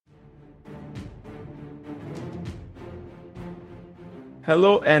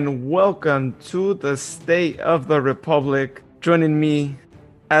Hello and welcome to the State of the Republic. Joining me,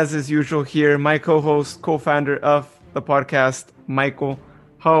 as is usual, here, my co-host, co-founder of the podcast, Michael.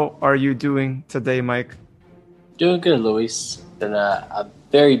 How are you doing today, Mike? Doing good, Luis. Been a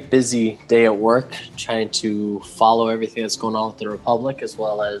very busy day at work, trying to follow everything that's going on with the Republic, as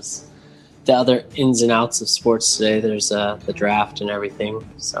well as the other ins and outs of sports today. There's the draft and everything.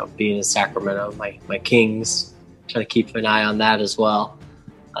 So being in Sacramento, my Kings, trying to keep an eye on that as well.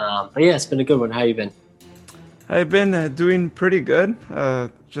 But yeah, it's been a good one. How you been? I've been doing pretty good.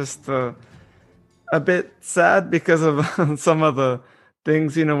 Just a bit sad because of some of the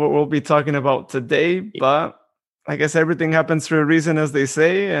things, what we'll be talking about today. But I guess everything happens for a reason, as they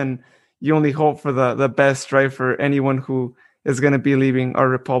say, and you only hope for the best, right, for anyone who is going to be leaving our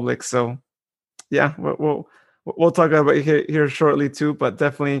republic. So, yeah, we'll talk about it here shortly too. But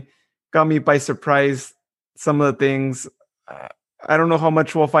definitely got me by surprise. Some of the things. I don't know how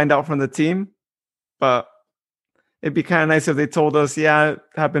much we'll find out from the team, but it'd be kind of nice if they told us, yeah, it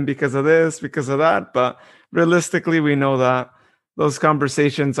happened because of this, because of that. But realistically, we know that those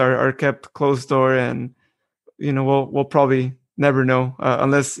conversations are kept closed door, and we'll probably never know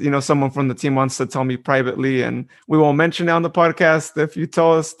unless someone from the team wants to tell me privately, and we won't mention it on the podcast if you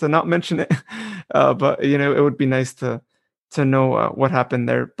tell us to not mention it. But it would be nice to know what happened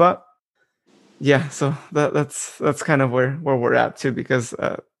there. But yeah, so that's kind of where we're at too, because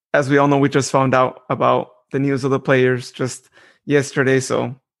as we all know, we just found out about the news of the players just yesterday,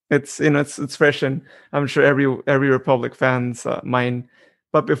 so it's fresh, and I'm sure every Republic fan's mind.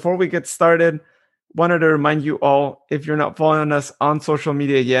 But before we get started, wanted to remind you all, if you're not following us on social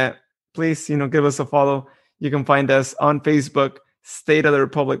media yet, please give us a follow. You can find us on Facebook, State of the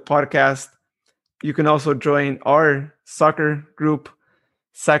Republic Podcast. You can also join our soccer group,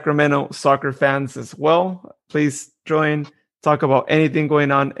 Sacramento Soccer Fans, as well. Please join, talk about anything going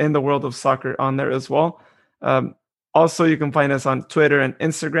on in the world of soccer on there as well. Also, you can find us on Twitter and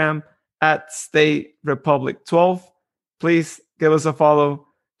Instagram at State Republic 12. Please give us a follow.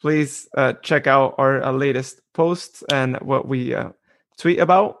 Please check out our latest posts and what we tweet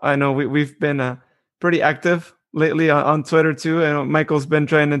about. I know we've been pretty active lately on Twitter too, and Michael's been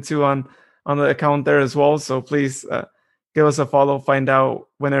joining too on the account there as well. So please give us a follow, find out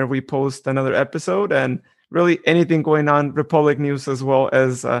whenever we post another episode, and really anything going on Republic news, as well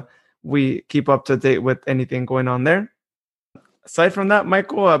as we keep up to date with anything going on there. Aside from that,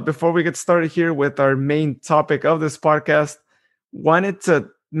 Michael, before we get started here with our main topic of this podcast, wanted to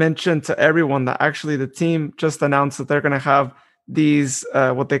mention to everyone that actually the team just announced that they're going to have these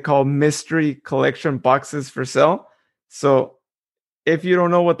what they call mystery collection boxes for sale. So if you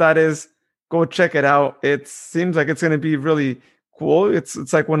don't know what that is, go check it out. It seems like it's going to be really cool.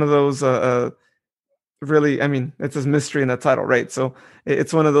 It's like one of those really, I mean, it says mystery in the title, right? So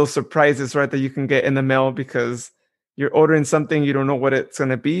it's one of those surprises, right, that you can get in the mail because you're ordering something, you don't know what it's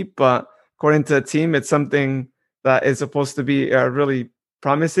going to be, but according to the team, it's something that is supposed to be really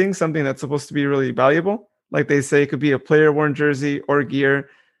promising, something that's supposed to be really valuable. Like they say, it could be a player worn jersey or gear,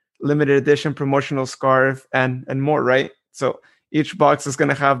 limited edition promotional scarf, and more, right? So each box is going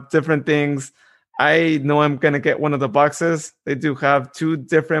to have different things. I know I'm going to get one of the boxes. They do have two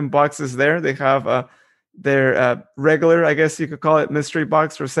different boxes there. They have their regular, I guess you could call it, mystery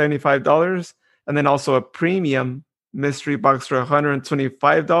box for $75, and then also a premium mystery box for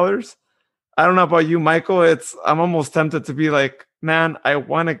 $125. I don't know about you, Michael. I'm almost tempted to be like, man, I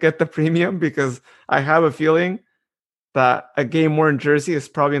want to get the premium because I have a feeling that a game worn jersey is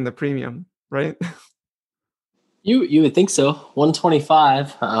probably in the premium, right? You would think so.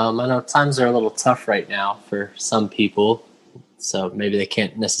 125. I know times are a little tough right now for some people, so maybe they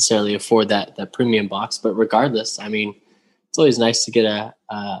can't necessarily afford that premium box. But regardless, I mean, it's always nice to get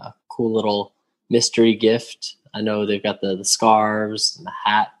a cool little mystery gift. I know they've got the scarves and the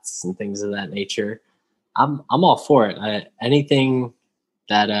hats and things of that nature. I'm all for it. Anything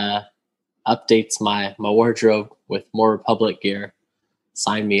that updates my wardrobe with more Republic gear,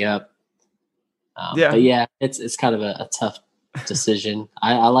 sign me up. But yeah, it's kind of a tough decision.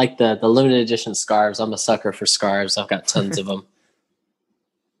 I like the limited edition scarves. I'm a sucker for scarves. I've got tons of them.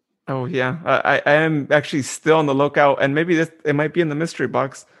 Oh yeah, I am actually still on the lookout, and maybe it might be in the mystery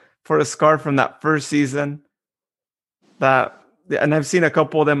box for a scarf from that first season. And I've seen a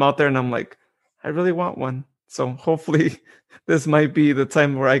couple of them out there, and I'm like, I really want one. So hopefully, this might be the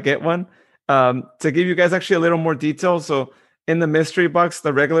time where I get one. To give you guys actually a little more detail, so in the mystery box,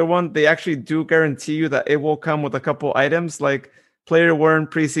 the regular one, they actually do guarantee you that it will come with a couple items like player worn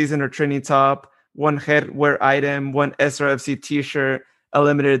preseason or training top, one headwear item, one SRFC t-shirt, a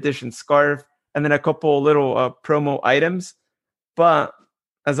limited edition scarf, and then a couple little promo items. But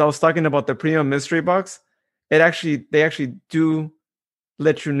as I was talking about the premium mystery box, they actually do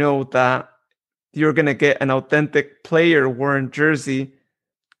let you know that you're gonna get an authentic player worn jersey.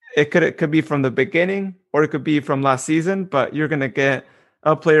 It could be from the beginning or it could be from last season, but you're gonna get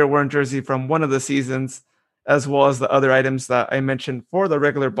a player worn jersey from one of the seasons, as well as the other items that I mentioned for the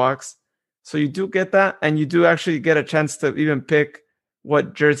regular box. So you do get that, and you do actually get a chance to even pick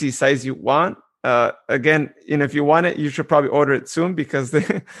what jersey size you want. Again, if you want it, you should probably order it soon because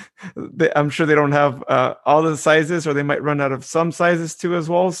I'm sure they don't have all the sizes, or they might run out of some sizes too as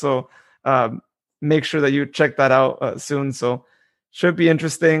well. So um, make sure that you check that out soon. So should be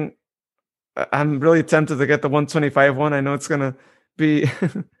interesting. I'm really tempted to get the 125 one. I know it's gonna be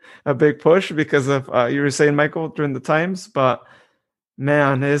a big push because of you were saying, Michael, during the times, but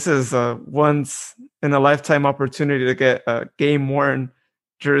man, this is a once in a lifetime opportunity to get a game worn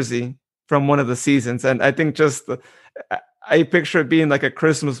jersey from one of the seasons. And I think I picture it being like a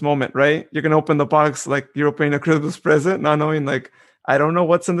Christmas moment, right? You're gonna open the box like you're opening a Christmas present, not knowing like I don't know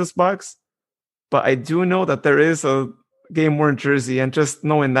what's in this box, but I do know that there is a game worn jersey, and just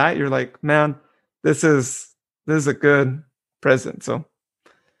knowing that, you're like, man, this is a good present. So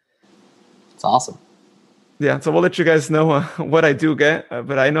It's awesome. yeah, so we'll let you guys know what I do get,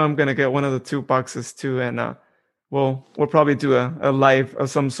 but I know I'm gonna get one of the two boxes too, and we'll probably do a live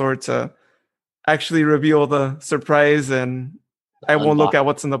of some sort to actually reveal the surprise, and I won't look at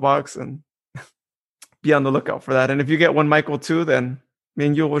what's in the box and be on the lookout for that. And if you get one, Michael, too, then me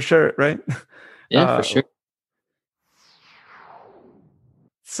and you will share it, right? Yeah, for sure.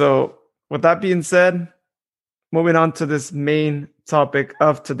 So with that being said, moving on to this main topic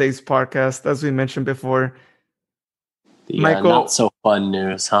of today's podcast, as we mentioned before, Michael, not so fun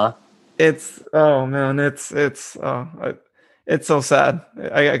news, huh? It's it's so sad.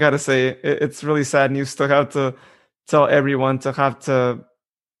 I gotta say, it's really sad news to have to tell everyone, to have to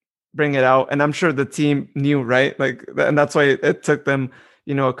bring it out, and I'm sure the team knew, right? Like, and that's why it took them,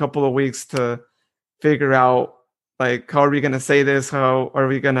 a couple of weeks to figure out, like, how are we gonna say this? How are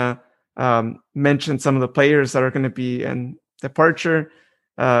we gonna mention some of the players that are gonna be in departure?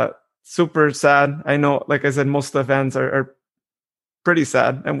 Super sad. I know, like I said, most of the fans are pretty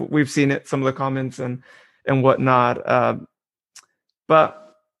sad, and we've seen it, some of the comments and whatnot.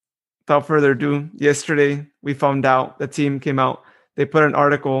 But without further ado, yesterday we found out, the team came out, they put an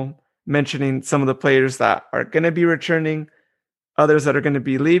article mentioning some of the players that are going to be returning, others that are going to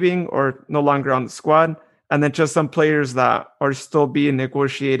be leaving or no longer on the squad, and then just some players that are still being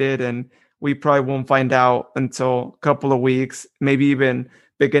negotiated, and we probably won't find out until a couple of weeks, maybe even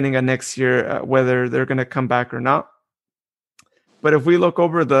beginning of next year, whether they're going to come back or not. But if we look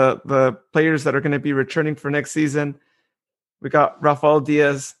over the players that are going to be returning for next season, we got Rafael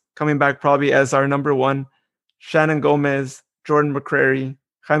Diaz coming back probably as our number one, Shannon Gomez, Jordan McCrary,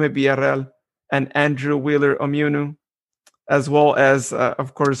 Jaime Villarreal, and Andrew Wheeler-Omiunu, as well as,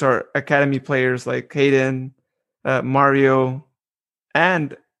 of course, our academy players like Hayden, Mario,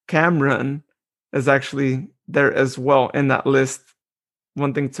 and Cameron is actually there as well in that list.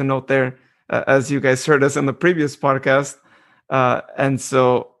 One thing to note there, as you guys heard us in the previous podcast. And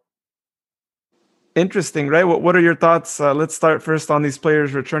so, interesting, right? What are your thoughts? Let's start first on these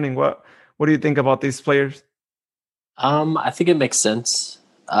players returning. What do you think about these players? I think it makes sense.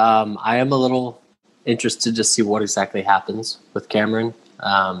 I am a little interested to see what exactly happens with Cameron,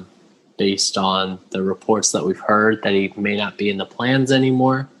 based on the reports that we've heard that he may not be in the plans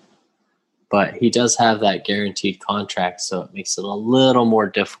anymore. But he does have that guaranteed contract, so it makes it a little more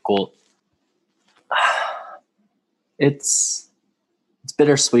difficult. It's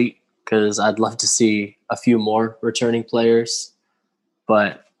bittersweet because I'd love to see a few more returning players,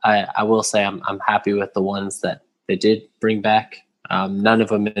 but I will say I'm happy with the ones that they did bring back. None of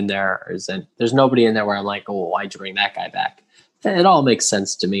them in there there's nobody in there where I'm like, oh, why'd you bring that guy back? It all makes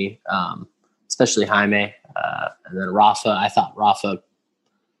sense to me, especially Jaime, and then Rafa. I thought Rafa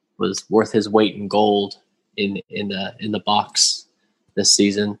was worth his weight in gold in the box this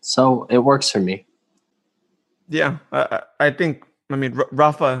season, so it works for me. Yeah, I think. I mean,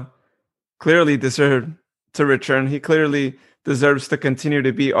 Rafa clearly deserved to return. He clearly deserves to continue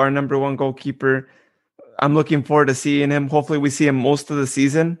to be our number one goalkeeper. I'm looking forward to seeing him. Hopefully, we see him most of the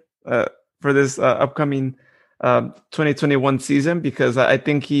season for this upcoming 2021 season, because I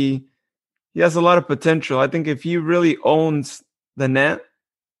think he has a lot of potential. I think if he really owns the net,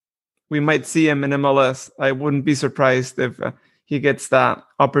 we might see him in MLS. I wouldn't be surprised if he gets that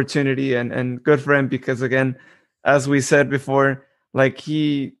opportunity, and good for him, because again, as we said before, like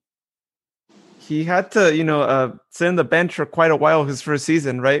he had to sit on the bench for quite a while his first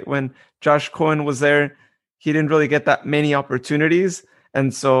season, right? When Josh Cohen was there, he didn't really get that many opportunities,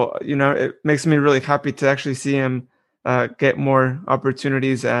 And so, it makes me really happy to actually see him get more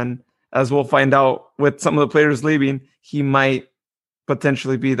opportunities. And as we'll find out with some of the players leaving, he might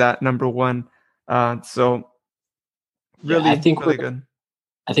potentially be that number one. So really, I think really good.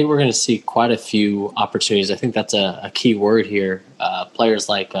 I think we're going to see quite a few opportunities. I think that's a key word here. Players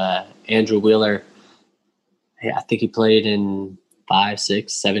like Andrew Wheeler. I think he played in 5,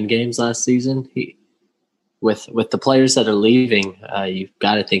 6, 7 games last season. With the players that are leaving, you've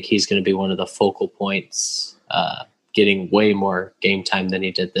got to think he's going to be one of the focal points, getting way more game time than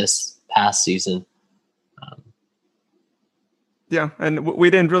he did this past season. Yeah, and we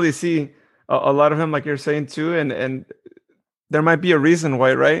didn't really see a lot of him, like you're saying too, and there might be a reason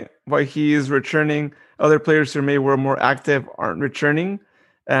why, right? Why he is returning. Other players who were more active aren't returning,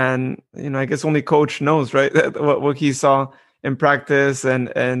 and I guess only coach knows, right? what he saw in practice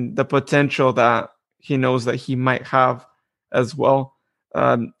and the potential that he knows that he might have as well.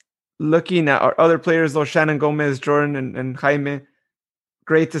 Looking at our other players, though, Shannon Gomez, Jordan, and Jaime,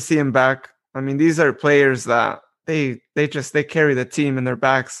 great to see him back. I mean, these are players that they carry the team in their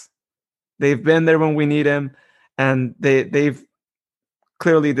backs. They've been there when we need him, and they've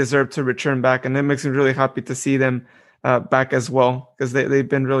clearly deserved to return back, and it makes me really happy to see them back as well, because they've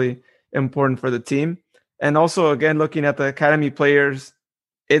been really important for the team. And also, again, looking at the academy players,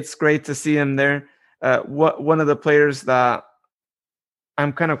 it's great to see him there. One of the players that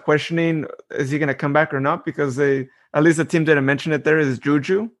I'm kind of questioning, is he going to come back or not? Because at least the team didn't mention it there, is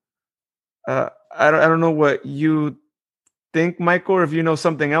Juju. I don't know what you think, Michael, or if you know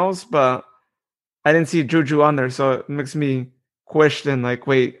something else, but I didn't see Juju on there, so it makes me question, like,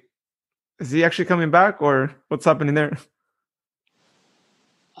 wait, is he actually coming back, or what's happening there?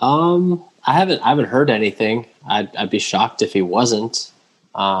 I haven't heard anything. I'd be shocked if he wasn't.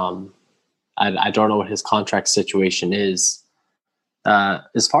 I don't know what his contract situation is.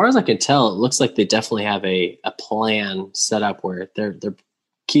 As far as I can tell, it looks like they definitely have a plan set up where they're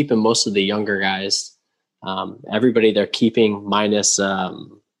keeping most of the younger guys. Everybody they're keeping minus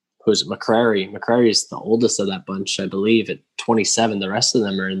who's McCrary. McCrary is the oldest of that bunch, I believe, at 27. The rest of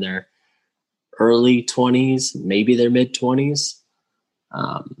them are in their early 20s, maybe their mid 20s.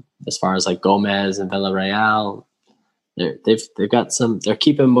 As far as like Gomez and Villarreal, they've got some. They're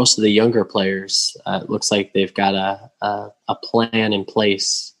keeping most of the younger players. It looks like they've got a plan in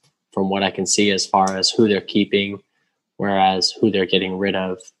place from what I can see as far as who they're keeping, whereas who they're getting rid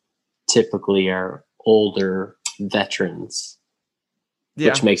of typically are older veterans,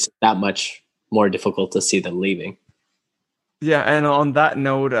 which makes it that much more difficult to see them leaving. Yeah, and on that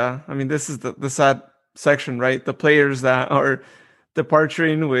note, I mean, this is the sad section, right? The players that are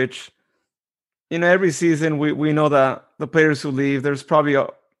departing, which, every season we know that the players who leave, there's probably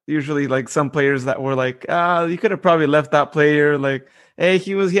usually like some players that were like, you could have probably left that player. Like, hey,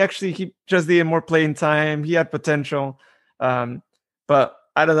 he just needed more playing time. He had potential. But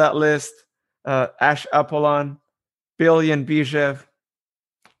out of that list, Ash Apollon, Billion Bijev.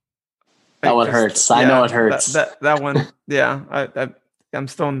 That one hurts. I know it hurts. That one, yeah. I'm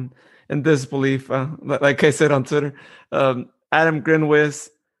still in disbelief. Like I said on Twitter, Adam Grinwis,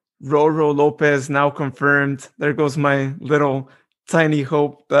 Roro Lopez now confirmed. There goes my little tiny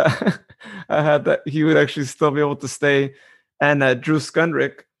hope that I had that he would actually still be able to stay. And Drew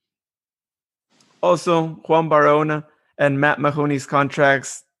Skundrick. Also, Juan Barona and Matt Mahoney's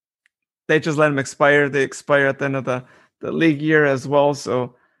contracts, they just let them expire. They expire at the end of the league year as well.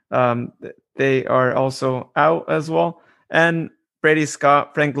 So they are also out as well. And Brady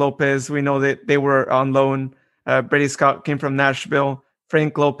Scott, Frank Lopez, we know that they were on loan. Brady Scott came from Nashville.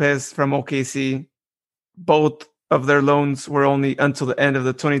 Frank Lopez from OKC. Both of their loans were only until the end of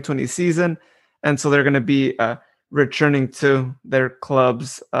the 2020 season. And so they're going to be returning to their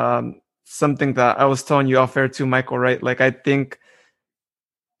clubs. Something that I was telling you off air too, Michael, right? Like, I think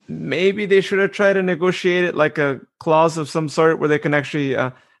maybe they should have tried to negotiate it, like a clause of some sort where they can actually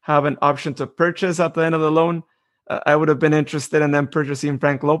have an option to purchase at the end of the loan. I would have been interested in them purchasing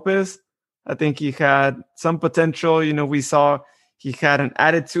Frank Lopez. I think he had some potential. We saw he had an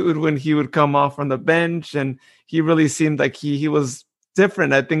attitude when he would come off from the bench, and he really seemed like he was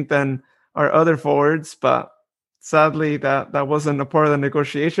different, I think, than our other forwards. But sadly, that wasn't a part of the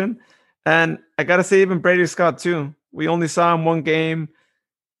negotiation. And I got to say, even Brady Scott, too. We only saw him one game.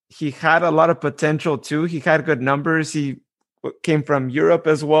 He had a lot of potential, too. He had good numbers. He came from Europe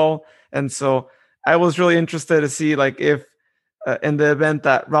as well. And so I was really interested to see, like, if in the event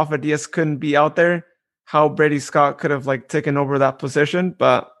that Rafa Diaz couldn't be out there, how Brady Scott could have, like, taken over that position.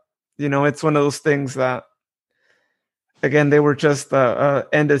 But, it's one of those things that, again, they were just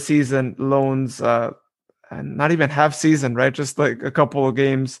end of season loans. not even half season, right? Just like a couple of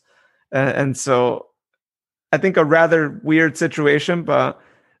games. And so I think a rather weird situation, but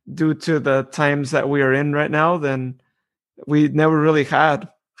due to the times that we are in right now, then we never really had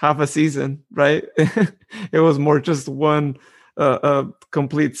half a season, right? It was more just one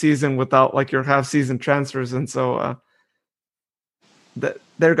complete season without like your half season transfers. And so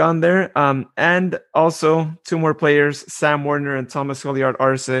they're gone there. And also two more players, Sam Warner and Thomas Hilliard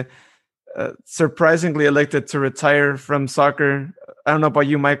Arce, surprisingly elected to retire from soccer. I don't know about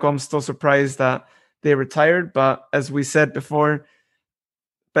you, Michael. I'm still surprised that they retired, but as we said before,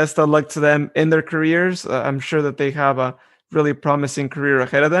 best of luck to them in their careers. I'm sure that they have a really promising career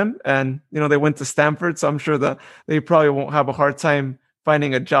ahead of them, and they went to Stanford, so I'm sure that they probably won't have a hard time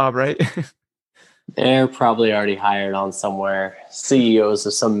finding a job, right? They're probably already hired on somewhere. CEOs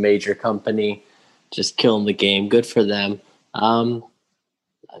of some major company, just killing the game. Good for them.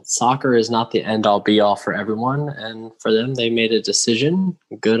 Soccer is not the end all be all for everyone, and for them, they made a decision.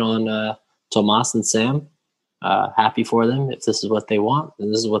 Good on Tomas and Sam. Happy for them. If this is what they want,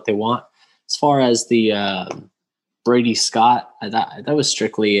 then this is what they want. As far as the Brady Scott, that was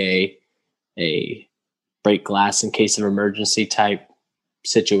strictly a break glass in case of emergency type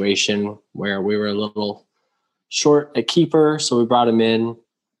situation where we were a little short a keeper, so we brought him in.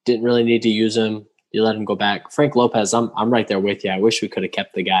 Didn't really need to use him. You let him go back. Frank Lopez, I'm right there with you. I wish we could have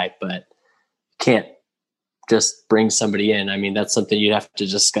kept the guy, but can't just bring somebody in. I mean, that's something you'd have to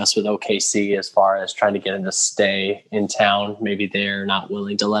discuss with OKC as far as trying to get him to stay in town. Maybe they're not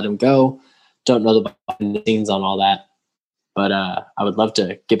willing to let him go. Don't know the behind the scenes on all that. But I would love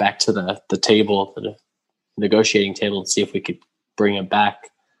to get back to the table, the negotiating table, and see if we could bring him back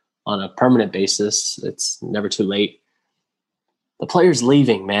on a permanent basis. It's never too late. The players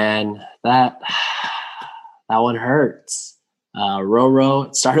leaving, man, that one hurts. Roro,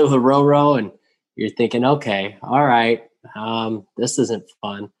 it started with Roro, and you're thinking, okay, all right, this isn't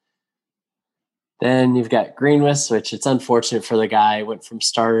fun. Then you've got Greenwith, which it's unfortunate for the guy. Went from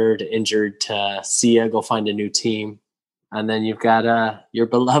starter to injured to see ya, go find a new team. And then you've got your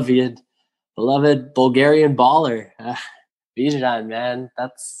beloved Bulgarian baller, Bijan, man.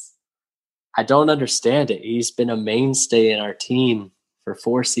 I don't understand it. He's been a mainstay in our team for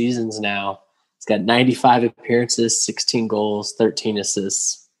 4 seasons now. He's got 95 appearances, 16 goals, 13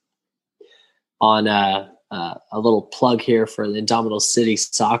 assists. On a little plug here for the Indomitable City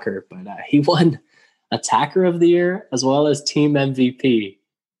Soccer, but he won Attacker of the Year as well as Team MVP,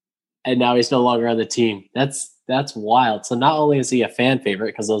 and now he's no longer on the team. That's wild. So not only is he a fan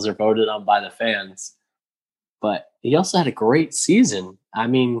favorite because those are voted on by the fans, but he also had a great season. I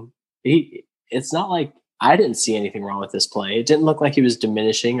mean, it's not like I didn't see anything wrong with this play. It didn't look like he was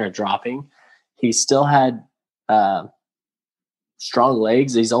diminishing or dropping. He still had strong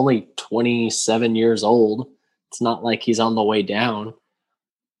legs. He's only 27 years old. It's not like he's on the way down.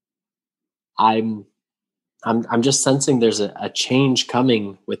 I'm just sensing there's a change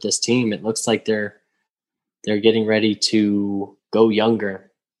coming with this team. It looks like they're getting ready to go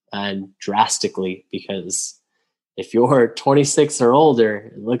younger and drastically, because if you're 26 or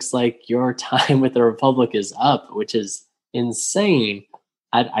older, it looks like your time with the Republic is up, which is insane.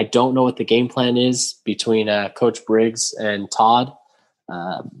 I don't know what the game plan is between Coach Briggs and Todd,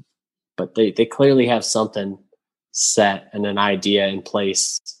 but they clearly have something set and an idea in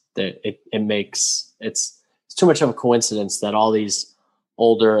place that it makes it's too much of a coincidence that all these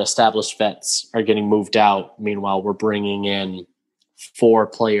older established vets are getting moved out. Meanwhile, we're bringing in 4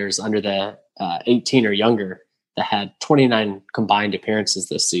 players under the 18 or younger that had 29 combined appearances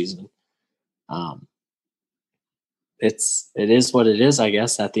this season. It is what it is, I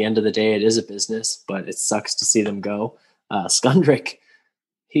guess. At the end of the day, it is a business, but it sucks to see them go. Skundrick,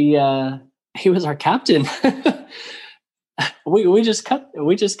 he was our captain. we just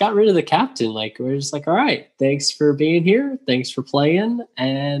got rid of the captain. Like, we're just like, all right, thanks for being here, thanks for playing,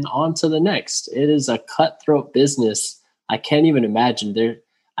 and on to the next. It is a cutthroat business. I can't even imagine.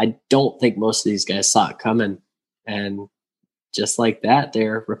 I don't think most of these guys saw it coming, and just like that,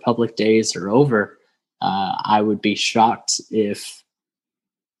 their Republic days are over. I would be shocked if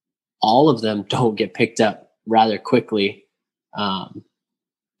all of them don't get picked up rather quickly.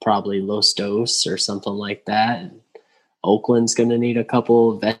 Probably Los Dos or something like that. And Oakland's going to need a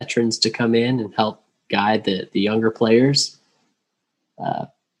couple of veterans to come in and help guide the younger players.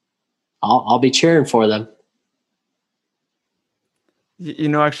 I'll be cheering for them.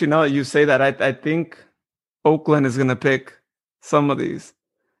 Actually, now that you say that, I think Oakland is going to pick some of these.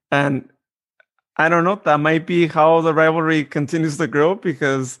 And I don't know, that might be how the rivalry continues to grow,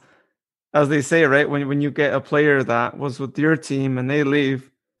 because as they say, right, when you get a player that was with your team and they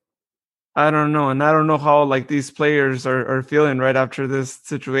leave, I don't know. And I don't know how like these players are feeling right after this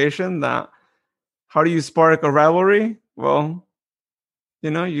situation. That how do you spark a rivalry? Well,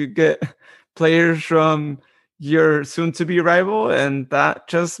 you get players from your soon to be rival, and that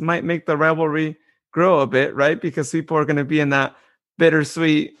just might make the rivalry grow a bit, right? Because people are going to be in that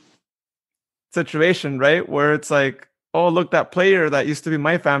bittersweet situation, right? Where it's like, oh, look, that player that used to be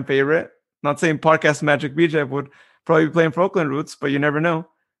my fan favorite. Not saying Podcast Magic BJ would probably be playing for Oakland Roots, but you never know.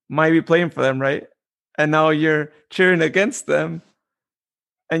 Might be playing for them, right? And now you're cheering against them,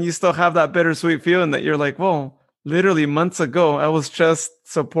 and you still have that bittersweet feeling that you're like, whoa, literally months ago, I was just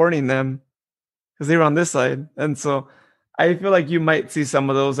supporting them because they were on this side. And so I feel like you might see some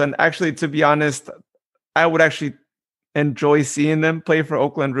of those. And actually, to be honest, I would actually enjoy seeing them play for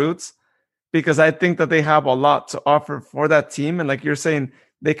Oakland Roots because I think that they have a lot to offer for that team. And like you're saying,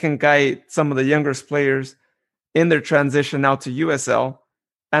 they can guide some of the youngest players in their transition now to USL.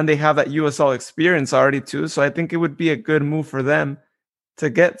 And they have that USL experience already too. So I think it would be a good move for them to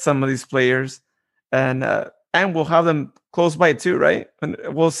get some of these players, and we'll have them close by too, right? And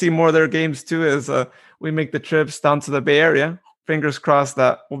we'll see more of their games too as we make the trips down to the Bay Area. Fingers crossed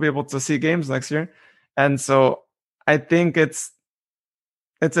that we'll be able to see games next year. And so I think it's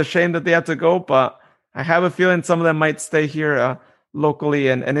a shame that they have to go, but I have a feeling some of them might stay here locally,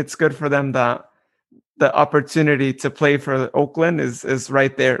 and it's good for them that the opportunity to play for Oakland is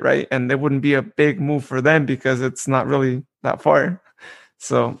right there, right? And it wouldn't be a big move for them because it's not really that far.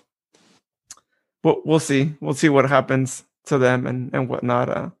 So we'll see. We'll see what happens to them and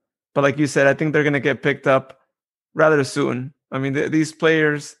whatnot. But like you said, I think they're going to get picked up rather soon. I mean, these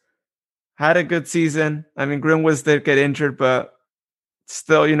players had a good season. I mean, Grimwoods did get injured, but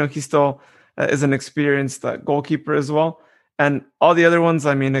still, he still is an experienced goalkeeper as well. And all the other ones,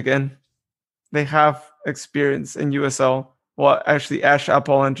 I mean, again, they have experience in USL. Well, actually, Ash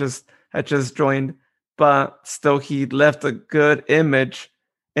Apollon had just joined, but still, he left a good image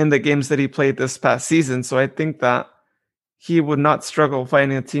in the games that he played this past season. So I think that he would not struggle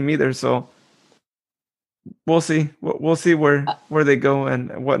finding a team either. So we'll see. We'll see where they go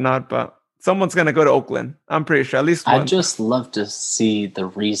and whatnot. But someone's gonna go to Oakland. I'm pretty sure. At least one. I'd just love to see the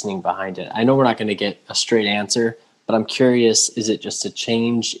reasoning behind it. I know we're not going to get a straight answer, but I'm curious: is it just a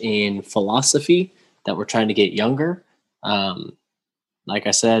change in philosophy that we're trying to get younger? Like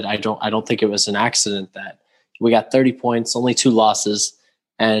I said, I don't think it was an accident that we got 30 points, only 2 losses,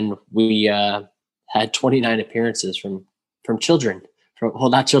 and we had 29 appearances from children,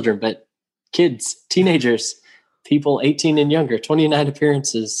 not children, but kids, teenagers, people 18 and younger, 29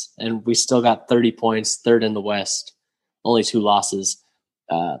 appearances, and we still got 30 points, third in the West, only 2 losses.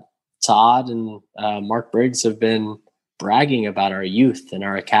 Todd and Mark Briggs have been bragging about our youth and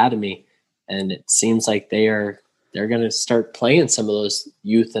our academy, and it seems like they're going to start playing some of those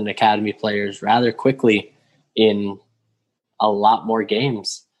youth and academy players rather quickly in a lot more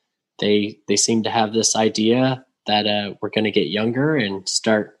games. They seem to have this idea that we're going to get younger and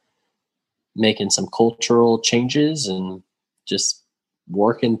start making some cultural changes and just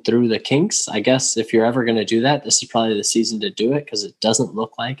working through the kinks. I guess if you're ever going to do that, this is probably the season to do it, because it doesn't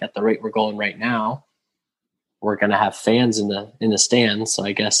look like, at the rate we're going right now, we're going to have fans in the stands. So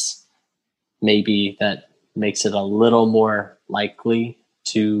I guess maybe that makes it a little more likely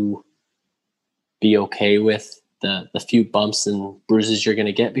to be okay with the few bumps and bruises you're going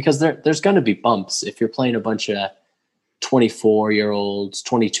to get, because there's going to be bumps if you're playing a bunch of 24-year-olds,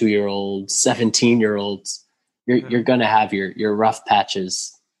 22-year-olds, 17-year-olds. You're going to have your rough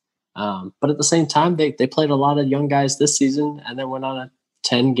patches. But at the same time, they played a lot of young guys this season and then went on a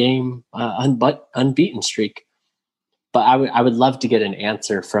 10-game unbeaten streak. But I would love to get an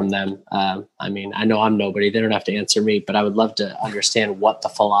answer from them. I mean, I know I'm nobody. They don't have to answer me, but I would love to understand what the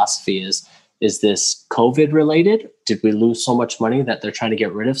philosophy is. Is this COVID related? Did we lose so much money that they're trying to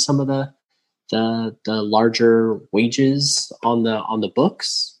get rid of some of the larger wages on the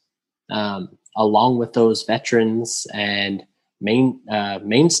books, along with those veterans and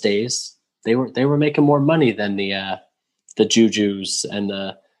mainstays? They were making more money than the Jujus and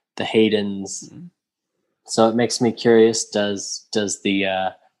the Haydens. Mm-hmm. So it makes me curious: does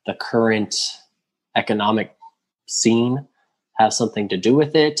the current economic scene have something to do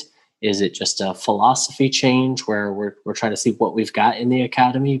with it? Is it just a philosophy change where we're trying to see what we've got in the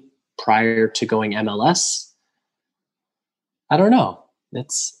academy prior to going MLS? I don't know.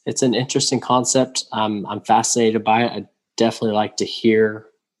 It's an interesting concept. I'm fascinated by it. I'd definitely like to hear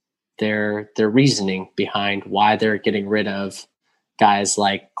their reasoning behind why they're getting rid of guys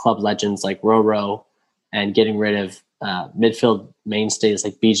like club legends like Roro, and getting rid of midfield mainstays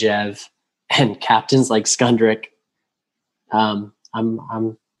like Bijev and captains like Skundrick. I'm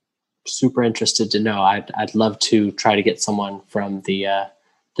super interested to know. I'd love to try to get someone from the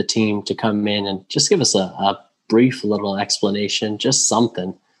team to come in and just give us a brief little explanation, just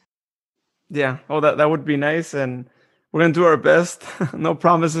something. Yeah. Oh, that would be nice, and we're gonna do our best. No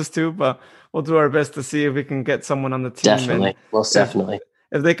promises too, but we'll do our best to see if we can get someone on the team, and Definitely, most if definitely.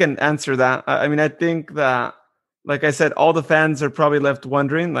 if they can answer that. I mean, I think that, like I said, all the fans are probably left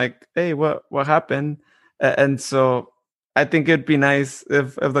wondering, like, hey, what happened? And so I think it'd be nice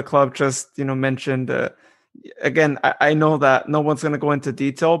if the club just mentioned. Again, I know that no one's gonna go into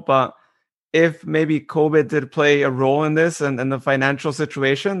detail, but if maybe COVID did play a role in this and the financial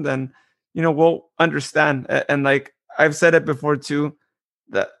situation, then we'll understand. And like I've said it before too,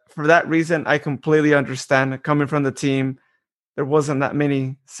 that for that reason, I completely understand coming from the team. There wasn't that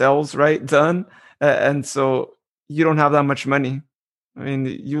many sales right done, and so you don't have that much money. I mean,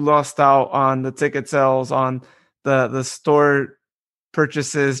 you lost out on the ticket sales, on the store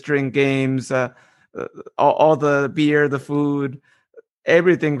purchases during games, all the beer, the food,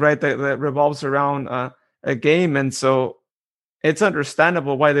 everything, right, that revolves around a game. And so it's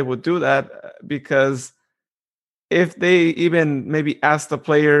understandable why they would do that, because if they even maybe ask the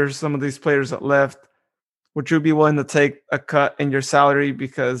players, some of these players that left, would you be willing to take a cut in your salary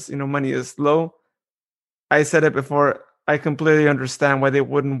because money is low? I said it before, I completely understand why they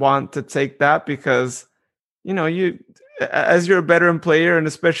wouldn't want to take that, because you, as you're a veteran player, and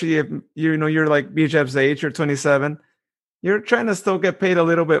especially if you're like Bijev's age, you're 27, you're trying to still get paid a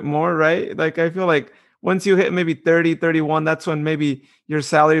little bit more, right? Like I feel like once you hit maybe 30, 31, that's when maybe your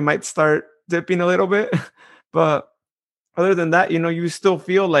salary might start dipping a little bit. But other than that, you still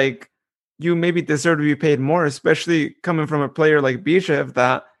feel like you maybe deserve to be paid more, especially coming from a player like Bichev,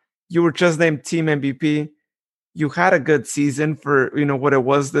 that you were just named team MVP. You had a good season for what it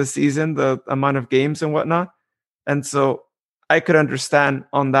was this season, the amount of games and whatnot. And so I could understand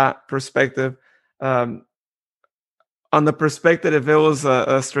on that perspective. Um, on the perspective, if it was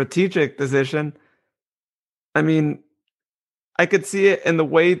a strategic decision, I mean, I could see it in the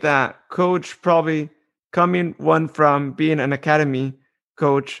way that coach probably coming one from being an academy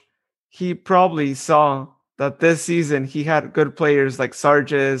coach, he probably saw that this season he had good players like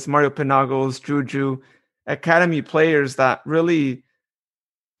Sarges, Mario Penagos, Juju, academy players that really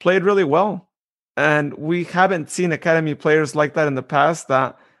played really well. And we haven't seen academy players like that in the past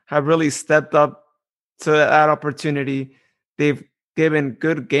that have really stepped up to that opportunity. They've given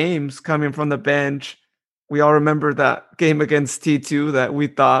good games coming from the bench. We all remember that game against T2 that we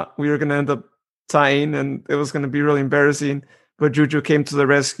thought we were going to end up tying, and it was going to be really embarrassing. But Juju came to the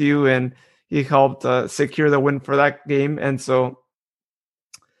rescue, and he helped secure the win for that game. And so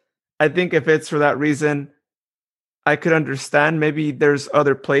I think if it's for that reason, I could understand maybe there's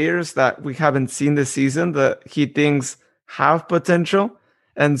other players that we haven't seen this season that he thinks have potential.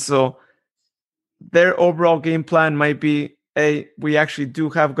 And so their overall game plan might be, hey, we actually do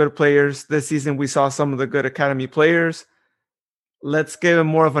have good players. This season we saw some of the good academy players. Let's give them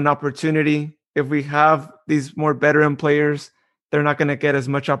more of an opportunity. If we have these more veteran players, they're not going to get as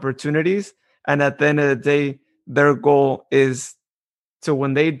much opportunities. And at the end of the day, their goal is to,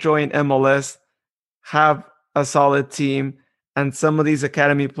 when they join MLS, have a solid team. And some of these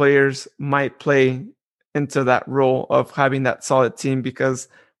academy players might play into that role of having that solid team, because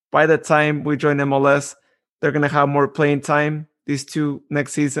by the time we join MLS, they're going to have more playing time these two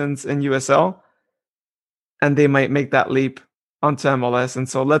next seasons in USL, and they might make that leap onto MLS. And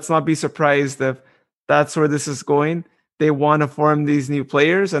so let's not be surprised if that's where this is going. They want to form these new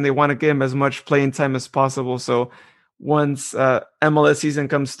players, and they want to give them as much playing time as possible. So once MLS season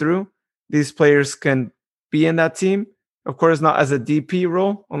comes through, these players can be in that team. Of course, not as a DP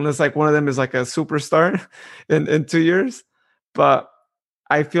role, unless like one of them is like a superstar in 2 years. But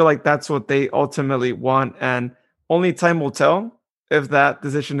I feel like that's what they ultimately want, and only time will tell if that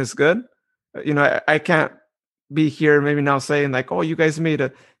decision is good. I can't be here maybe now saying like, oh, you guys made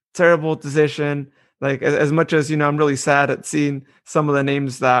a terrible decision. Like as much as I'm really sad at seeing some of the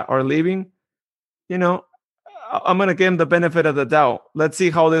names that are leaving. You know, I'm gonna give them the benefit of the doubt. Let's see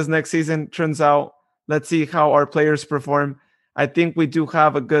how this next season turns out. Let's see how our players perform. I think we do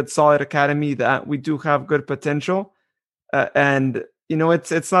have a good, solid academy, that we do have good potential, and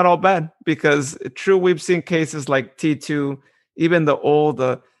it's not all bad, because true, we've seen cases like T2, even the old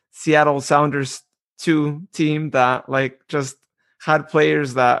Seattle Sounders 2 team that like just had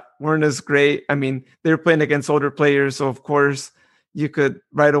players that weren't as great. I mean, they're playing against older players, so of course you could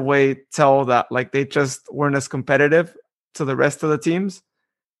right away tell that like they just weren't as competitive to the rest of the teams.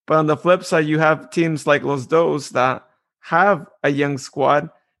 But on the flip side, you have teams like Los Dos that have a young squad,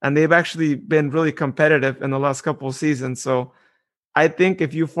 and they've actually been really competitive in the last couple of seasons. So I think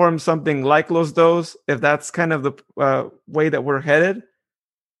if you form something like Los Dos, if that's kind of the way that we're headed,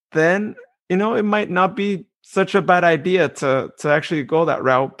 then it might not be such a bad idea to actually go that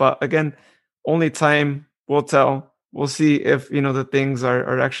route. But again, only time will tell. We'll see if the things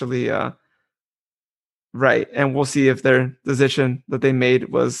are actually right, and we'll see if their decision that they made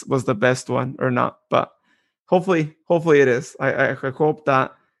was the best one or not. But hopefully it is. I hope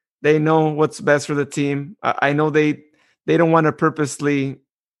that they know what's best for the team. I know they don't want to purposely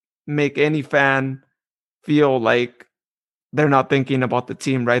make any fan feel like they're not thinking about the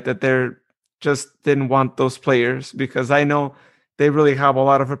team, right? That they're just didn't want those players, because I know they really have a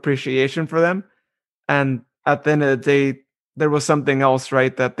lot of appreciation for them. And at the end of the day, there was something else,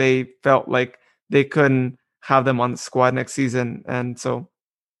 right? That they felt like they couldn't have them on the squad next season. And so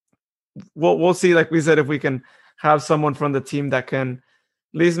we'll see, like we said, if we can have someone from the team that can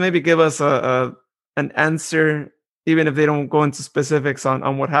at least maybe give us an answer, even if they don't go into specifics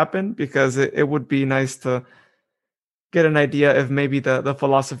on what happened, because it would be nice to get an idea if maybe the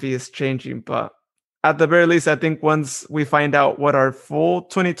philosophy is changing. But at the very least, I think once we find out what our full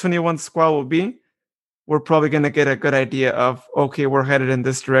 2021 squad will be, we're probably going to get a good idea of, okay, we're headed in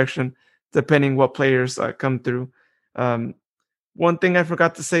this direction, depending what players come through. One thing I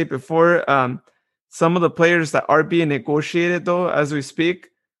forgot to say before, some of the players that are being negotiated, though, as we speak,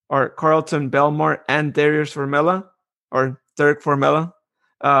 are Carlton Belmar and Darius Formella, or Derek Formella.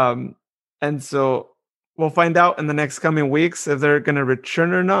 And so we'll find out in the next coming weeks if they're going to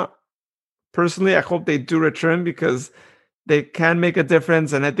return or not. Personally, I hope they do return, because they can make a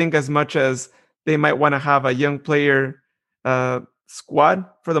difference. And I think as much as they might want to have a young player squad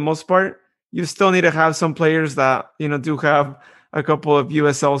for the most part, you still need to have some players that do have a couple of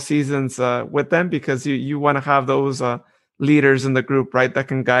USL seasons with them, because you want to have those leaders in the group, right, that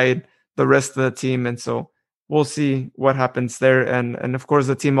can guide the rest of the team. And so we'll see what happens there. And of course,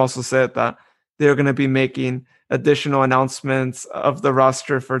 the team also said that they're going to be making additional announcements of the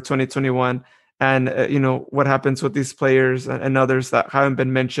roster for 2021, and what happens with these players and others that haven't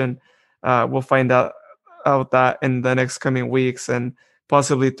been mentioned. We'll find out that in the next coming weeks, and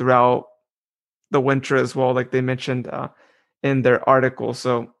possibly throughout the winter as well, like they mentioned in their article.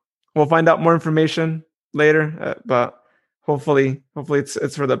 So we'll find out more information later, but hopefully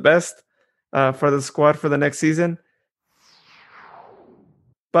it's for the best for the squad for the next season.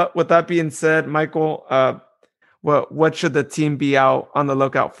 But with that being said, Michael, what should the team be out on the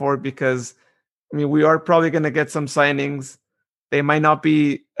lookout for? Because we are probably going to get some signings. They might not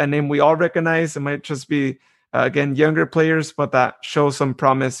be a name we all recognize. It might just be again younger players, but that show some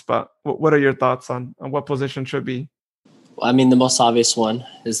promise. But what are your thoughts on what position should be? Well, the most obvious one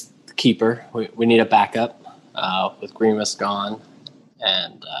is the keeper. We need a backup with Greenwist gone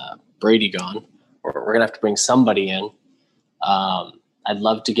and Brady gone. We're going to have to bring somebody in. I'd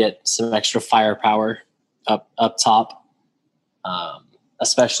love to get some extra firepower up top,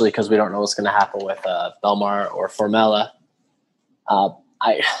 especially because we don't know what's going to happen with Belmar or Formella.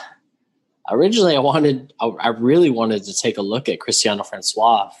 I really wanted to take a look at Cristiano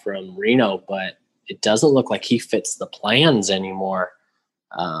Francois from Reno, but it doesn't look like he fits the plans anymore.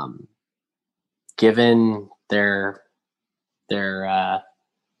 Given their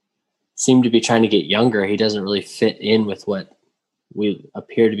seem to be trying to get younger, he doesn't really fit in with what we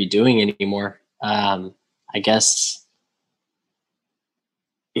appear to be doing anymore. I guess,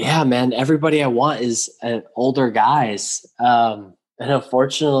 yeah, man, everybody I want is older guys. And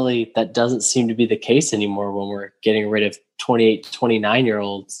unfortunately, that doesn't seem to be the case anymore when we're getting rid of 28,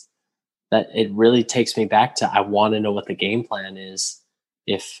 29-year-olds. That it really takes me back to, I want to know what the game plan is.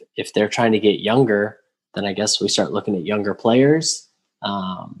 If they're trying to get younger, then I guess we start looking at younger players.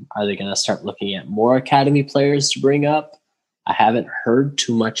 Are they going to start looking at more academy players to bring up? I haven't heard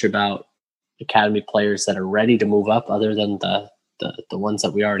too much about academy players that are ready to move up other than the ones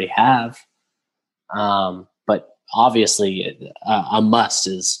that we already have. But obviously a must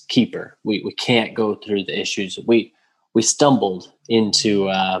is keeper. We can't go through the issues. We stumbled into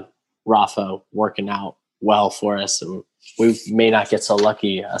Rafa working out well for us. We may not get so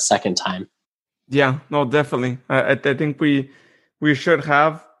lucky a second time. Yeah, no, definitely. I think we should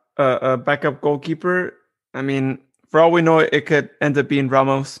have a backup goalkeeper. For all we know, it could end up being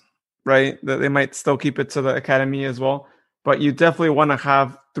Ramos, right? They might still keep it to the academy as well. But you definitely want to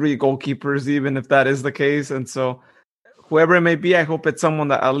have 3 goalkeepers, even if that is the case. And so whoever it may be, I hope it's someone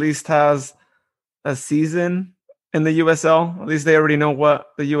that at least has a season in the USL. At least they already know what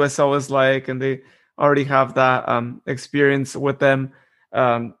the USL is like, and they already have that experience with them.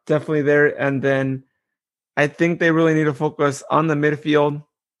 Definitely there. And then I think they really need to focus on the midfield.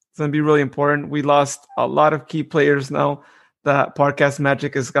 It's going to be really important. We lost a lot of key players now that Podcast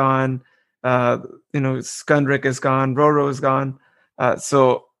Magic is gone. Skundrick is gone. Roro is gone.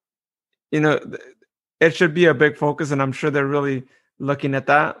 So, it should be a big focus, and I'm sure they're really looking at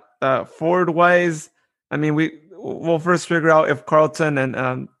that. Forward wise, I mean, we'll first figure out if Carlton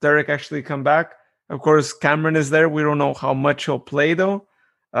and Derek actually come back. Of course, Cameron is there. We don't know how much he'll play though,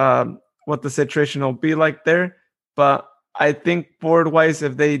 what the situation will be like there. But I think forward wise,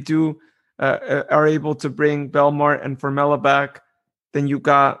 if they do are able to bring Belmar and Formella back, then you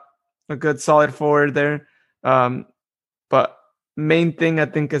got a good solid forward there. But main thing I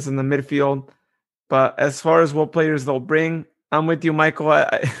think is in the midfield. But as far as what players they'll bring, I'm with you, Michael.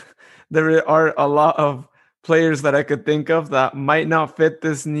 There are a lot of players that I could think of that might not fit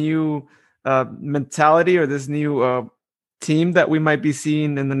this new mentality or this new team that we might be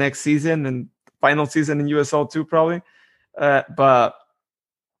seeing in the next season and final season in USL too, probably. But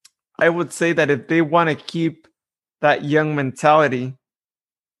I would say that if they want to keep that young mentality,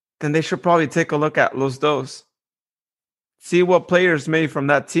 then they should probably take a look at Los Dos. See what players made from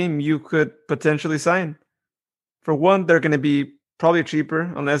that team you could potentially sign. For one, they're going to be probably cheaper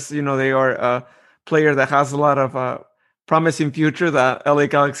unless, they are a player that has a lot of promising future that LA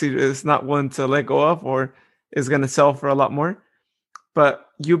Galaxy is not willing to let go of or is going to sell for a lot more. But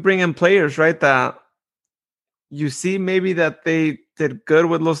you bring in players, right, that you see maybe that they did good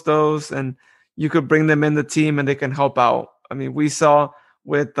with Los Dos and you could bring them in the team and they can help out. I mean, we saw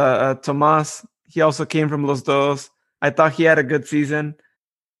with Tomas, he also came from Los Dos. I thought he had a good season.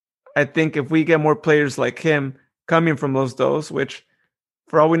 I think if we get more players like him coming from Los Dos, which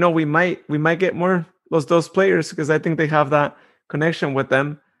for all we know, we might get more Los Dos players because I think they have that connection with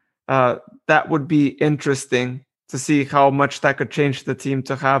them. That would be interesting to see how much that could change the team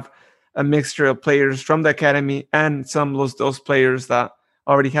to have a mixture of players from the academy and some Los Dos players that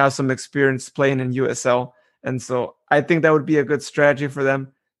already have some experience playing in USL. And so I think that would be a good strategy for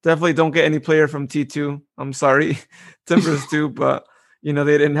them. Definitely don't get any player from T2. I'm sorry, Timbers too, but they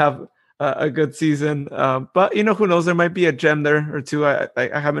didn't have a good season. But who knows? There might be a gem there or two. I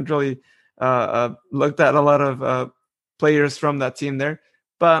haven't really looked at a lot of players from that team there.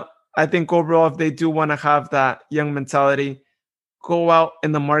 But I think overall, if they do want to have that young mentality, go out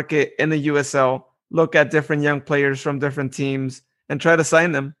in the market in the USL, look at different young players from different teams, and try to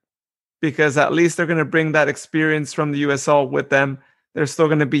sign them. Because at least they're going to bring that experience from the USL with them. They're still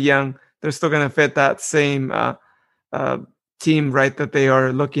going to be young. They're still going to fit that same team, right, that they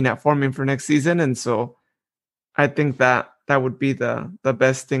are looking at forming for next season. And so I think that would be the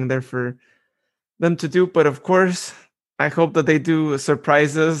best thing there for them to do. But of course, I hope that they do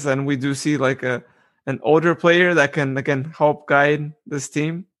surprises and we do see like an older player that can, again, help guide this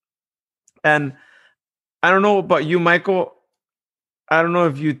team. And I don't know about you, Michael. I don't know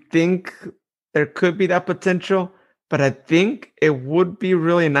if you think there could be that potential, but I think it would be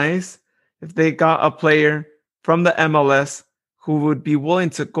really nice if they got a player from the MLS who would be willing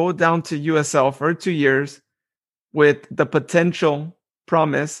to go down to USL for 2 years with the potential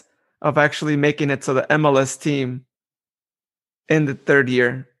promise of actually making it to the MLS team in the third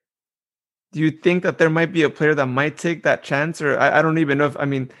year. Do you think that there might be a player that might take that chance? Or I don't even know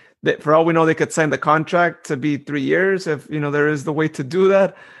if, for all we know, they could sign the contract to be 3 years if, there is the way to do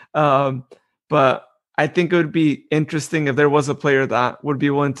that. But I think it would be interesting if there was a player that would be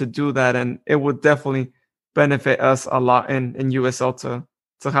willing to do that. And it would definitely benefit us a lot in USL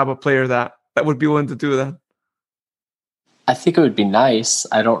to have a player that would be willing to do that. I think it would be nice.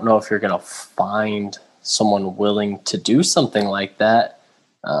 I don't know if you're going to find someone willing to do something like that.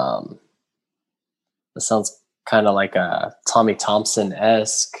 It sounds kind of like a Tommy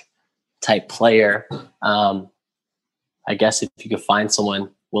Thompson-esque type player. I guess if you could find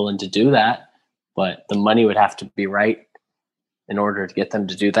someone willing to do that, but the money would have to be right in order to get them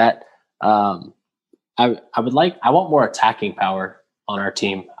to do that. I want more attacking power on our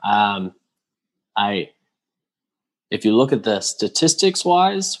team. If you look at the statistics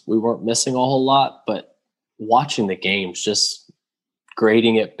wise, we weren't missing a whole lot, but watching the games, just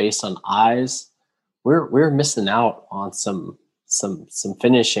grading it based on eyes, we're missing out on some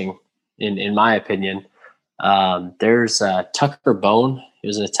finishing in my opinion. There's Tucker Bone. He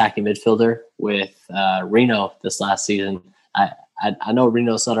was an attacking midfielder with Reno this last season. I know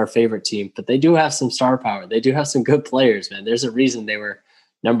Reno's not our favorite team, but they do have some star power. They do have some good players, man. There's a reason they were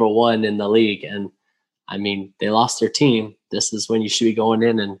number one in the league. And I mean, they lost their team. This is when you should be going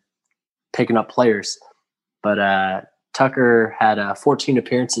in and picking up players. But Tucker had 14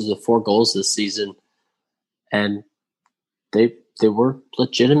 appearances with 4 goals this season. And they were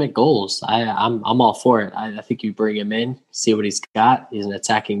legitimate goals. I'm all for it. I think you bring him in, see what he's got. He's an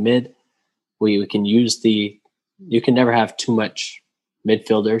attacking mid. We can use the you can never have too much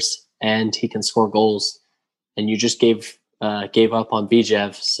midfielders, and he can score goals. And you just gave up on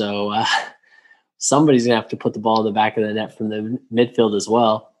Bijev, so somebody's gonna have to put the ball in the back of the net from the midfield as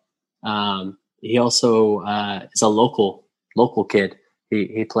well. He also is a local kid.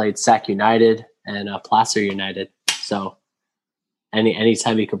 He played Sac United and Placer United. So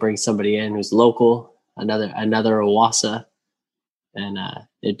anytime you could bring somebody in who's local, another Owasa, and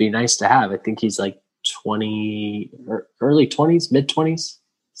it'd be nice to have. I think he's like 20 or early 20s, mid 20s.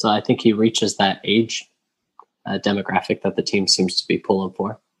 So I think he reaches that age demographic that the team seems to be pulling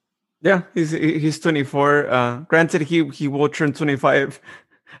for. Yeah, he's 24. Granted, he will turn 25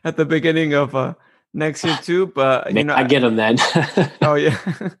 at the beginning of next year too. But I get him then. Oh yeah,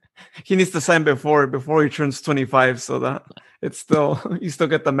 he needs to sign before he turns 25, so that it's still you still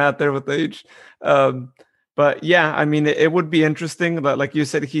get the math there with the age. But yeah, I mean, it would be interesting. But like you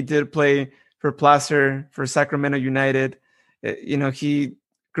said, he did play for Placer, for Sacramento United. He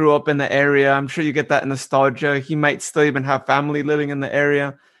grew up in the area. I'm sure you get that nostalgia. He might still even have family living in the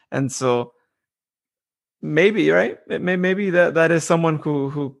area. And so maybe, right? Maybe that is someone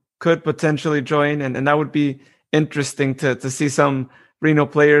who could potentially join. And that would be interesting to see some Reno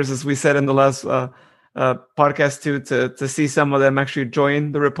players, as we said in the last podcast too, to see some of them actually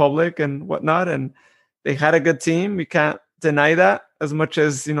join the Republic and whatnot. And they had a good team. We can't deny that, as much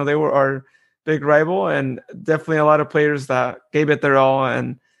as, they were our big rival, and definitely a lot of players that gave it their all.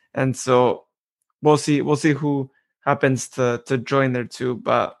 And so we'll see who happens to join there too.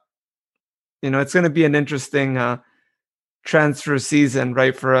 But it's going to be an interesting transfer season,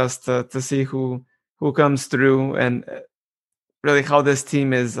 right, for us to see who comes through and really how this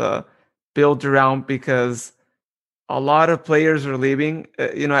team is built around, because a lot of players are leaving.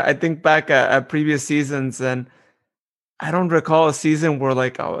 I think back at previous seasons, and I don't recall a season where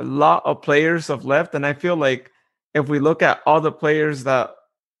like a lot of players have left. And I feel like if we look at all the players that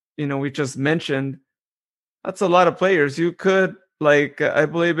we just mentioned, that's a lot of players. You could, like, I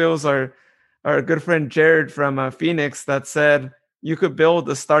believe it was our good friend Jared from Phoenix that said you could build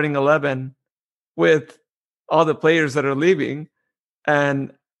a starting 11 with all the players that are leaving.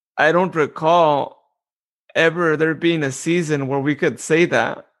 And I don't recall ever there being a season where we could say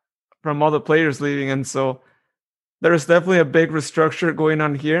that from all the players leaving. And so there's definitely a big restructure going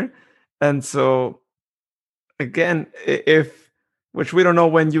on here. And so again, which we don't know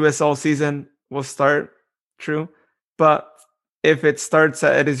when USL season will start, true, but if it starts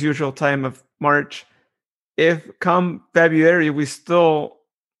at its usual time of March, if come February we still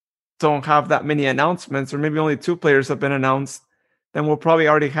don't have that many announcements, or maybe only 2 players have been announced, then we'll probably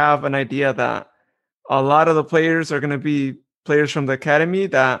already have an idea that a lot of the players are going to be players from the academy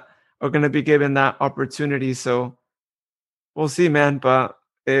that are going to be given that opportunity. So we'll see, man. But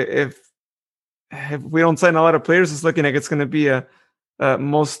if we don't sign a lot of players, it's looking like it's going to be a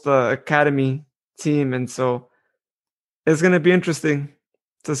most academy team. And so it's going to be interesting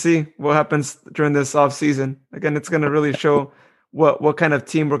to see what happens during this off season. Again, it's going to really show what kind of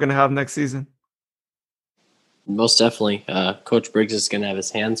team we're going to have next season. Most definitely. Coach Briggs is going to have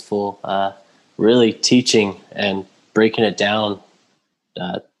his hands full, really teaching and breaking it down,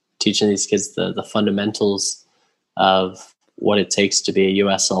 teaching these kids the fundamentals of what it takes to be a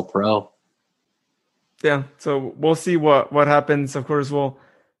USL pro. Yeah, so we'll see what happens. Of course, we'll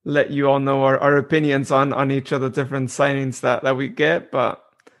let you all know our opinions on each of the different signings that we get. But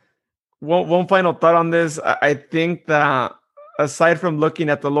one final thought on this. I think that aside from looking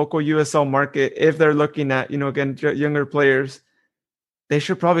at the local USL market, if they're looking at, again, younger players, they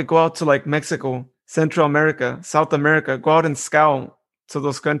should probably go out to like Mexico, Central America, South America, go out and scout to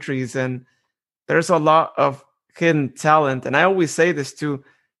those countries. And there's a lot of hidden talent. And I always say this too,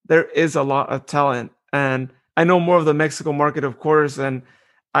 there is a lot of talent. And I know more of the Mexico market, of course, and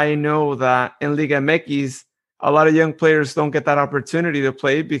I know that in Liga MX, a lot of young players don't get that opportunity to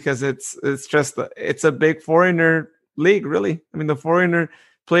play because it's a big foreigner league, really. I mean, the foreigner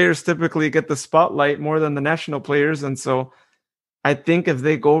players typically get the spotlight more than the national players. And so I think if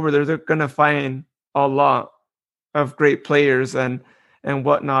they go over there, they're going to find a lot of great players and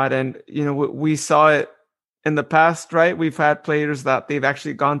whatnot. And, we saw it in the past, right? We've had players that they've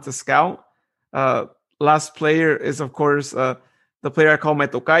actually gone to scout. Last player is, of course, the player I call my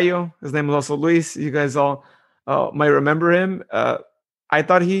tocayo. His name is also Luis. You guys all might remember him. I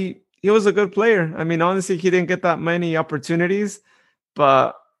thought he was a good player. I mean, honestly, he didn't get that many opportunities,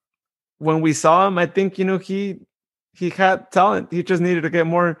 but when we saw him, I think, he had talent. He just needed to get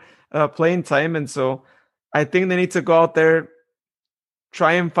more playing time. And so I think they need to go out there,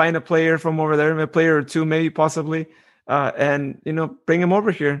 try and find a player from over there, a player or two, maybe possibly, and, bring him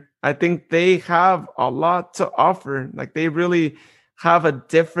over here. I think they have a lot to offer. Like they really have a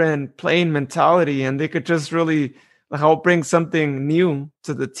different playing mentality, and they could just really help bring something new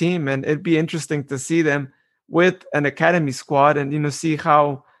to the team. And it'd be interesting to see them with an academy squad, and see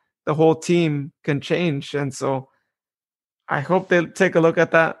how the whole team can change. And so I hope they take a look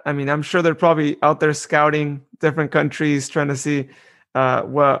at that. I mean, I'm sure they're probably out there scouting different countries, trying to see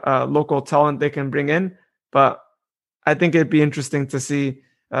what local talent they can bring in. But I think it'd be interesting to see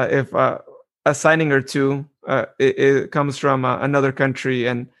if a signing or two it comes from another country,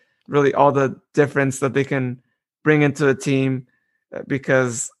 and really all the difference that they can bring into a team.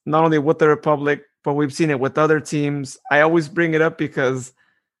 Because not only with the Republic, but we've seen it with other teams. I always bring it up because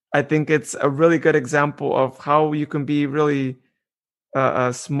I think it's a really good example of how you can be really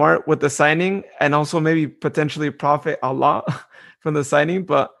smart with the signing, and also maybe potentially profit a lot from the signing.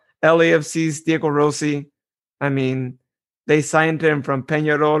 But LAFC's Diego Rossi, I mean, they signed him from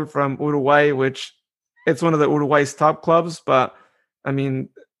Peñarol from Uruguay, which it's one of the Uruguay's top clubs. But I mean,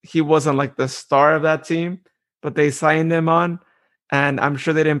 he wasn't like the star of that team, but they signed him on, and I'm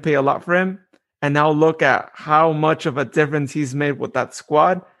sure they didn't pay a lot for him. And now look at how much of a difference he's made with that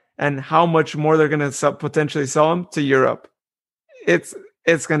squad, and how much more they're going to potentially sell him to Europe. It's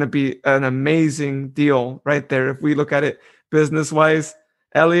going to be an amazing deal right there. If we look at it business wise,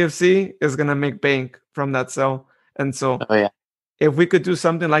 LAFC is going to make bank from that sell. And so if we could do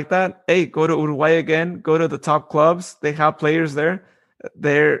something like that, hey, go to Uruguay again, go to the top clubs. They have players there.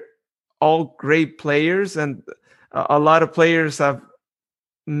 They're all great players, and a lot of players have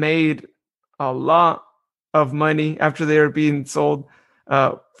made a lot of money after they are being sold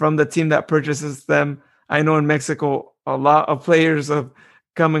from the team that purchases them. I know in Mexico, a lot of players have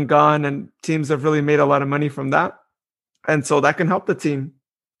come and gone, and teams have really made a lot of money from that. And so that can help the team.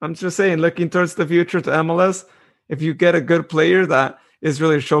 I'm just saying, looking towards the future to MLS, if you get a good player that is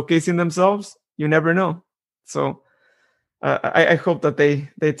really showcasing themselves, you never know. So I hope that they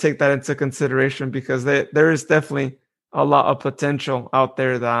take that into consideration, because there is definitely a lot of potential out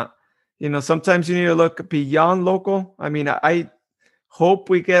there that, sometimes you need to look beyond local. I mean, I hope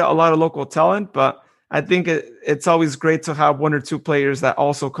we get a lot of local talent, but I think it's always great to have one or two players that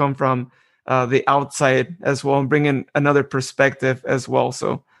also come from the outside as well, and bring in another perspective as well.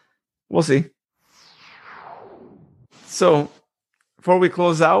 So we'll see. So before we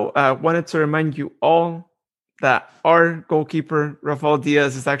close out, I wanted to remind you all that our goalkeeper, Rafael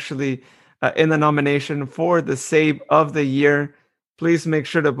Diaz, is actually in the nomination for the Save of the Year. Please make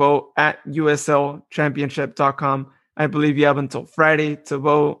sure to vote at uslchampionship.com. I believe you have until Friday to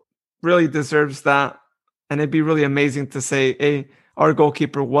vote. Really deserves that. And it'd be really amazing to say, hey, our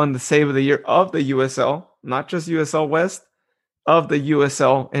goalkeeper won the Save of the Year of the USL, not just USL West, of the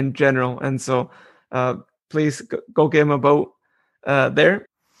USL in general. And so please go give him a vote there.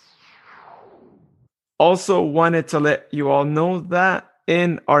 Also wanted to let you all know that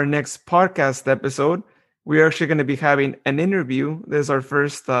in our next podcast episode, we're actually going to be having an interview. This is our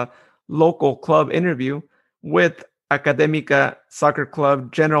first local club interview with Academica Soccer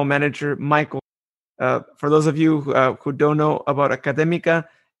Club General Manager Michael. For those of you who don't know about Academica,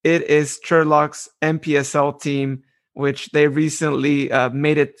 it is Sherlock's NPSL team, which they recently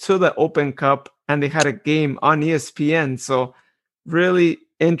made it to the Open Cup, and they had a game on ESPN. So really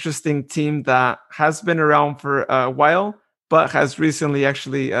interesting team that has been around for a while, but has recently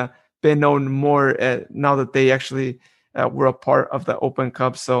actually been known more now that they actually were a part of the Open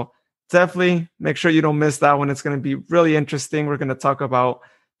Cup. So definitely make sure you don't miss that one. It's going to be really interesting. We're going to talk about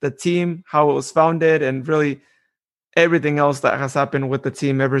the team, how it was founded, and really everything else that has happened with the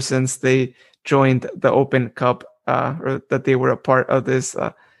team ever since they joined the Open Cup, or that they were a part of this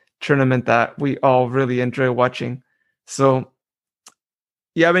tournament that we all really enjoy watching. So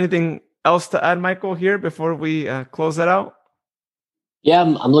you have anything else to add, Michael, here before we close it out? Yeah,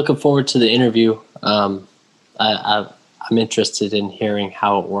 I'm looking forward to the interview. I'm interested in hearing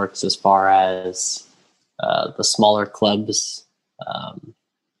how it works as far as the smaller clubs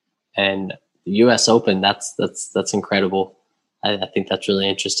and the U.S. Open. That's incredible. I think that's really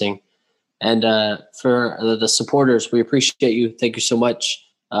interesting. And for the supporters, we appreciate you. Thank you so much.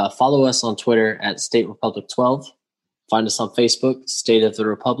 Follow us on Twitter at State Republic 12. Find us on Facebook, State of the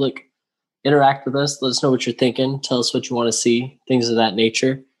Republic. Interact with us. Let us know what you're thinking. Tell us what you want to see, things of that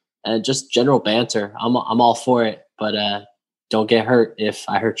nature. And just general banter. I'm all for it, but don't get hurt if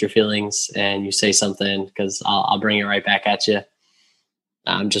I hurt your feelings and you say something, because I'll bring it right back at you.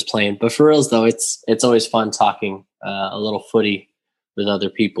 I'm just playing. But for reals, though, it's always fun talking a little footy with other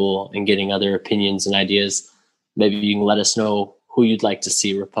people and getting other opinions and ideas. Maybe you can let us know who you'd like to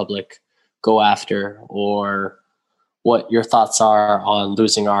see Republic go after, or what your thoughts are on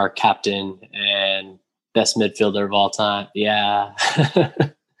losing our captain and best midfielder of all time. Yeah.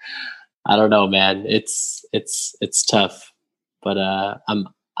 I don't know, man. It's tough, but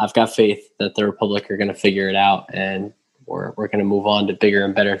I've got faith that the Republic are going to figure it out, and we're going to move on to bigger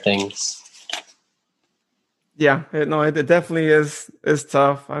and better things. Yeah, it definitely is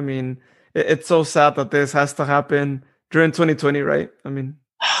tough. I mean, it's so sad that this has to happen during 2020, right? I mean,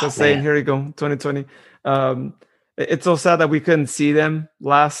 just saying, here you go, 2020. It's so sad that we couldn't see them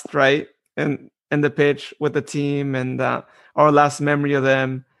last, right? And in the pitch with the team, and our last memory of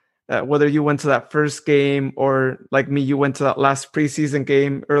them, whether you went to that first game or like me, you went to that last preseason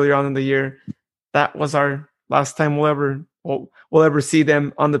game earlier on in the year. That was our last time we'll ever see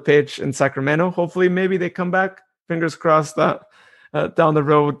them on the pitch in Sacramento. Hopefully, maybe they come back. Fingers crossed that down the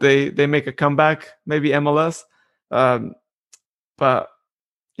road they make a comeback. Maybe MLS. But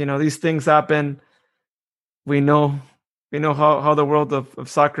these things happen. We know how the world of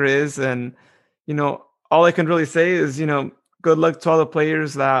soccer is, and all I can really say is good luck to all the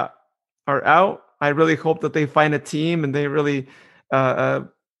players that are out. I really hope that they find a team and they really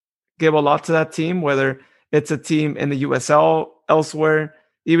give a lot to that team, whether it's a team in the USL elsewhere,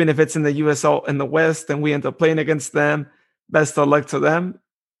 even if it's in the USL in the West and we end up playing against them. Best of luck to them,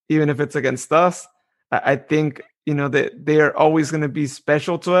 even if it's against us. I think that they are always going to be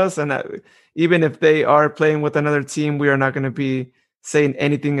special to us, and even if they are playing with another team, we are not going to be saying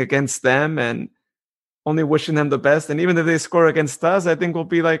anything against them and only wishing them the best. And even if they score against us, I think we'll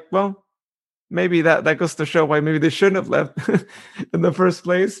be like, well, maybe that goes to show why maybe they shouldn't have left in the first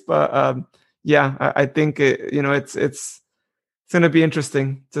place. But yeah, I think it's going to be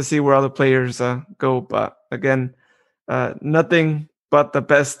interesting to see where other players go. But again, nothing but the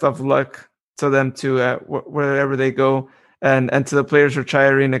best of luck to them to wherever they go, and to the players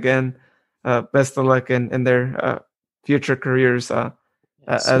retiring again, best of luck in their future careers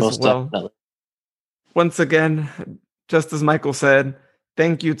as well. Definitely. Once again, just as Michael said,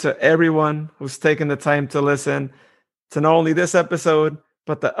 thank you to everyone who's taken the time to listen to not only this episode,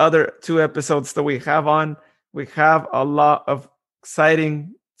 but the other 2 episodes that we have on. We have a lot of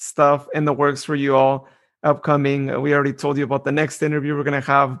exciting stuff in the works for you all upcoming. We already told you about the next interview we're going to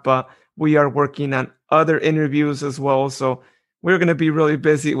have, but we are working on other interviews as well. So we're going to be really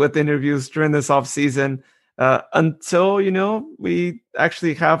busy with interviews during this off season until, we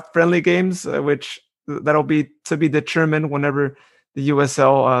actually have friendly games, which that'll be to be determined whenever the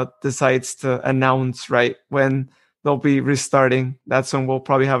USL decides to announce right when they'll be restarting. That's when we'll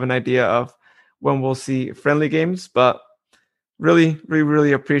probably have an idea of when we'll see friendly games. But really, we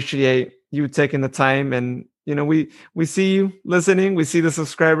really appreciate you taking the time, and we see you listening. We see the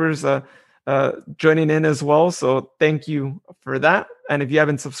subscribers joining in as well. So thank you for that. And if you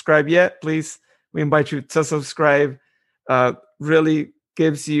haven't subscribed yet, please, we invite you to subscribe. Really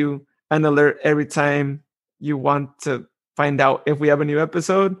gives you an alert every time you want to find out if we have a new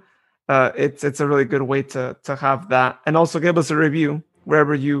episode. It's a really good way to have that, and also give us a review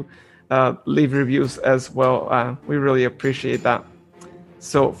wherever you leave reviews as well. We really appreciate that.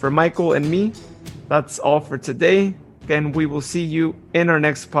 So for Michael and me, that's all for today. Again, we will see you in our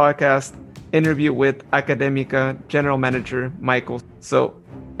next podcast interview with Academica General Manager Michael. So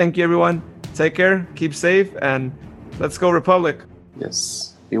thank you, everyone. Take care, keep safe, and let's go Republic.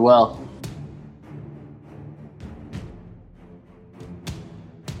 Yes, be well.